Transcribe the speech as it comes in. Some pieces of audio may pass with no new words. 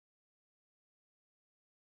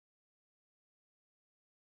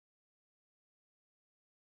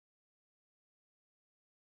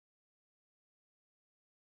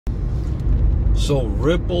So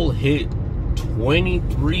Ripple hit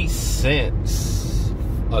 23 cents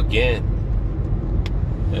again,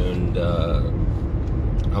 and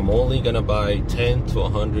I'm only gonna buy 10 to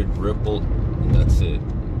 100 Ripple, and that's it.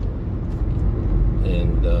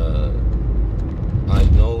 And I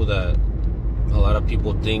know that a lot of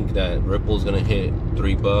people think that Ripple's gonna hit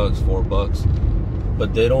 $3, $4,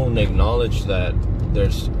 but they don't acknowledge that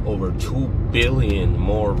there's over 2 billion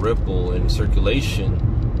more Ripple in circulation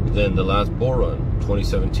than the last bull run,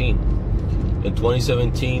 2017. In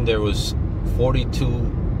 2017, there was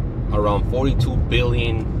around 42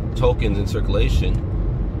 billion tokens in circulation.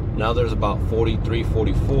 Now there's about 43,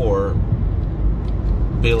 44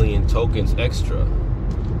 billion tokens extra.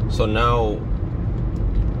 So now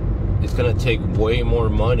it's gonna take way more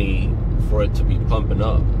money for it to be pumping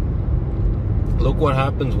up. Look what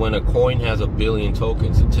happens when a coin has 1 billion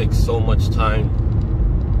tokens. It takes so much time,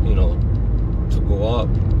 you know, to go up.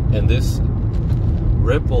 And this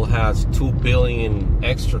Ripple has 2 billion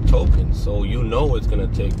extra tokens, so you know it's gonna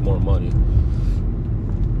take more money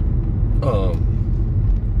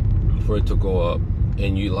for it to go up.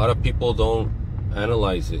 And a lot of people don't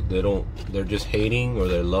analyze it. They're just hating, or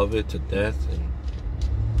they love it to death. And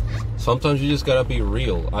sometimes you just gotta be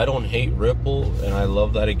real. I don't hate Ripple, and I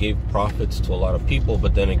love that it gave profits to a lot of people,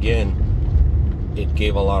 but then again, it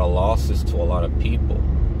gave a lot of losses to a lot of people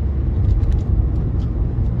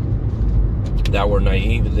that were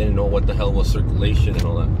naive and didn't know what the hell was circulation and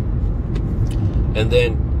all that. And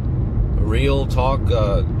then, real talk,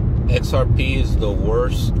 XRP is the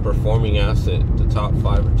worst performing asset, the top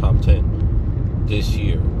 5 or top 10 this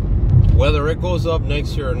year. Whether it goes up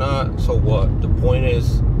next year or not, so what? The point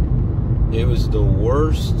is, it was the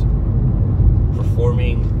worst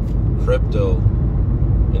performing crypto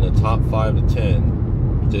in the top 5 to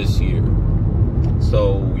 10 this year.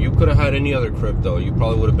 So you could have had any other crypto, you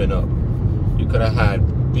probably would have been up. You could have had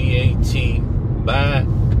BAT,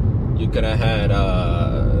 you could have had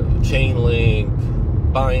Chainlink,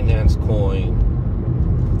 Binance Coin,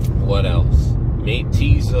 what else?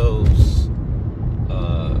 Tezos,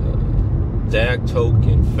 DAG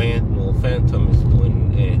token, Phantom is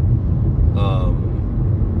doing it.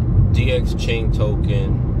 DX Chain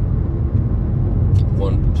token,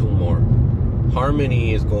 2 more.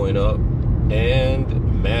 Harmony is going up, and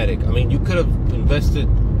Matic. I mean, you could have invested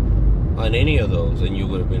on any of those and you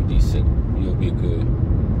would have been decent. You would be good.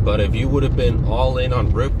 But if you would have been all in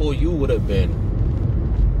on Ripple, you would have been,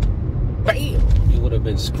 bam, you would have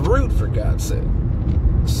been screwed, for God's sake.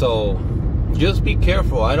 So just be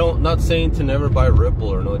careful. Not saying to never buy Ripple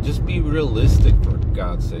or no, just be realistic, for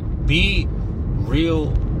God's sake. Be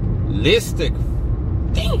realistic.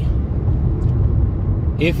 Damn.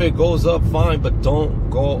 If it goes up, fine, but don't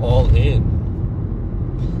go all in.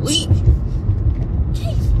 Please.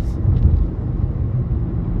 Jesus.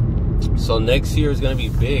 So next year is gonna be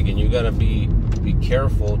big, and you gotta be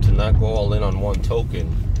careful to not go all in on one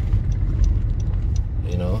token.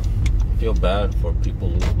 You know, I feel bad for people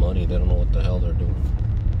who lose money. They don't know what the hell they're doing.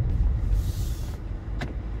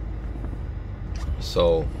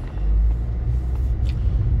 So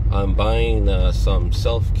I'm buying some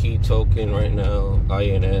self-key token right now,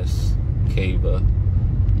 INS, Kava,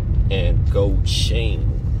 and GoChain.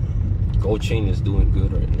 GoChain is doing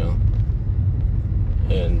good right now.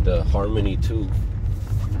 And Harmony too.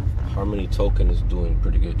 Harmony token is doing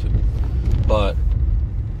pretty good too. But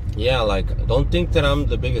yeah, like, don't think that I'm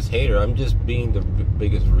the biggest hater. I'm just being the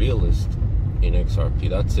biggest realist in XRP.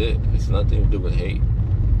 That's it. It's nothing to do with hate.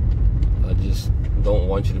 I just don't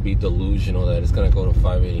want you to be delusional that it's gonna go to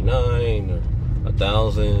 589 or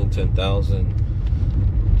 1,000, 10,000.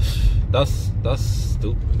 That's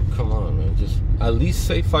stupid. Come on, man. Just at least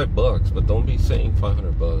say $5, but don't be saying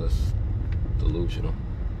 $500. That's delusional.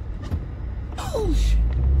 Oh shit.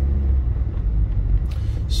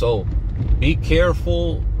 So be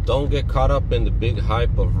careful. Don't get caught up in the big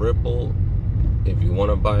hype of Ripple. If you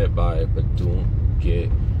want to buy it, but don't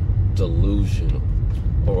get delusional.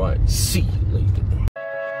 All right, see you later.